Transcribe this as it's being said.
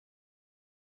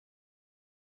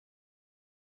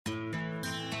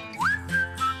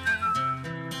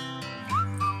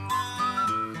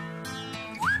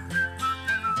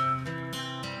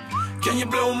Can you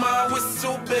blow my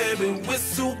whistle,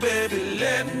 baby,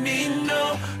 let me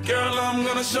know. Girl, I'm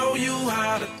gonna show you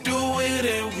how to do it,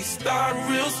 and we start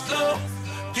real slow.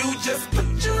 You just put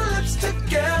your lips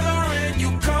together and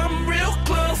you come real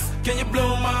close. Can you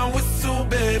blow my whistle,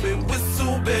 baby,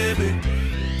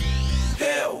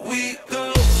 here we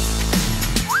go.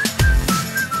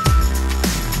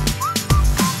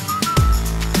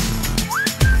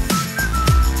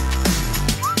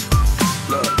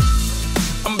 Look,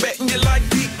 I'm betting you like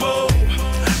people,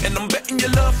 and I'm betting you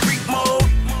love freak mode,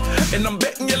 and I'm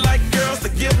betting you like girls to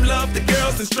give love to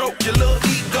girls and stroke your little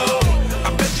ego.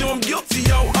 I bet you I'm guilty,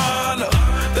 your honor.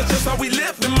 That's just how we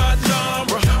live in my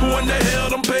genre. Who in the hell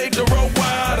done paved the road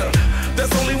wider?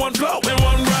 There's only one flow and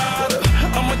one rider.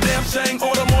 I'm a damn shame,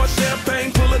 order more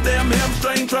champagne, pull a damn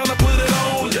hamstring, tryna put it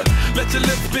on ya. Let your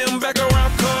lips spin back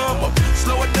around, come up.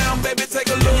 Slow it down, baby, take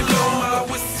a look. Blow my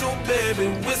whistle,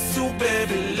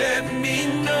 baby, let me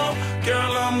know.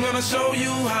 Girl, I'm gonna show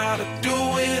you how to do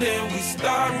it, and we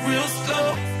start real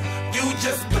slow. You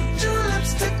just put your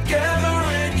lips together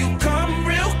and you come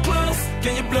real close.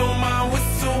 Can you blow my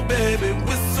whistle, baby,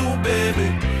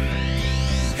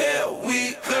 here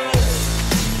we go.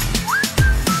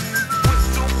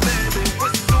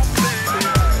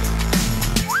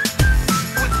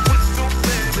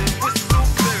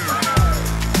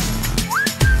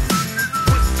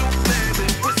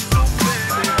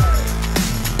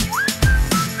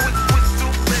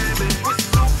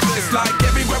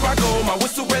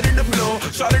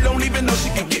 Shawty don't even know she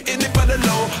can get in it for the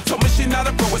low. Told me she not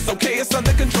a pro, it's okay, it's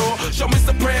under control. Show me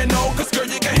soprano, cause girl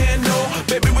you can handle.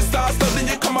 Baby with stars, so then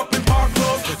you come up in park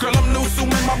clothes. Girl I'm new, so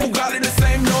my Bugatti the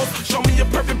same nose. Show me a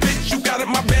perfect pitch, you got it,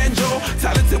 my banjo.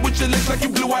 Talented with your lips like you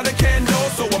blew out a candle.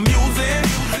 So I'm using,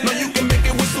 know you can make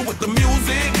it whistle with the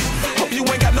music. Hope you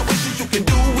ain't got no issues, you can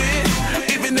do it.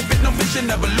 Even if it no bitch, you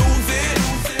never lose it.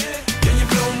 Can you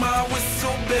blow my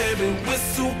whistle,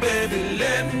 baby,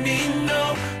 let me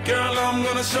know. Girl, I'm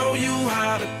gonna show you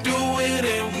how to do it,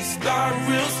 and we start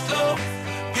real slow.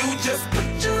 You just put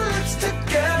your lips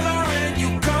together and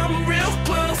you come real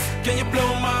close. Can you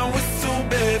blow my whistle,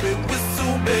 baby,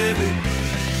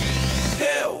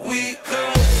 here we go.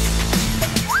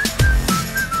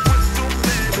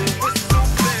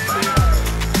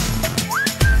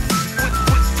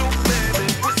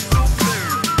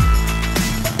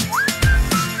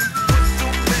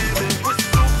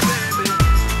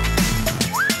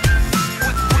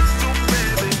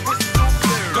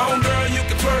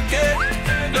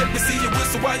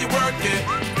 While you work it,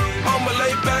 I'ma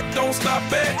lay back, don't stop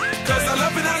it. Cause I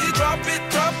love it how you drop it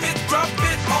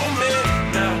on me.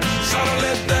 Now, tryna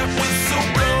let that whistle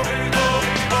blow. Oh,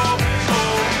 oh,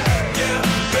 oh. Yeah,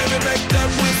 baby, make that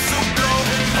whistle blow.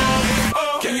 Oh,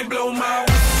 oh. Can you blow my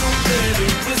whistle,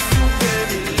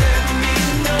 baby, let me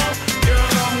know.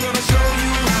 Girl, I'm gonna show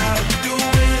you how to do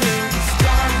it, and we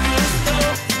start real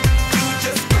slow. You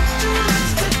just put your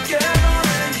lips together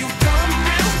and you come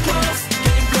real close.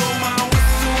 Can you blow my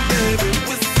whistle, baby,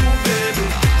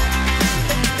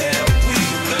 there we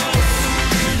go.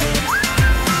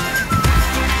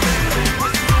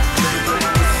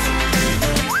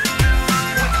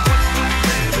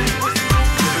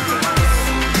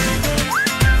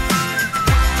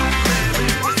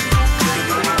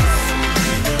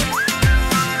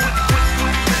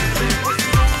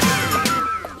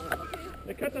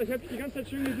 Ich hab dich die ganze Zeit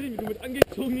schön gesehen, wie du mit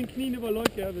angezogenen Knien über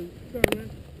Leute bist.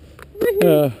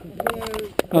 Ja,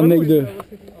 am Ende.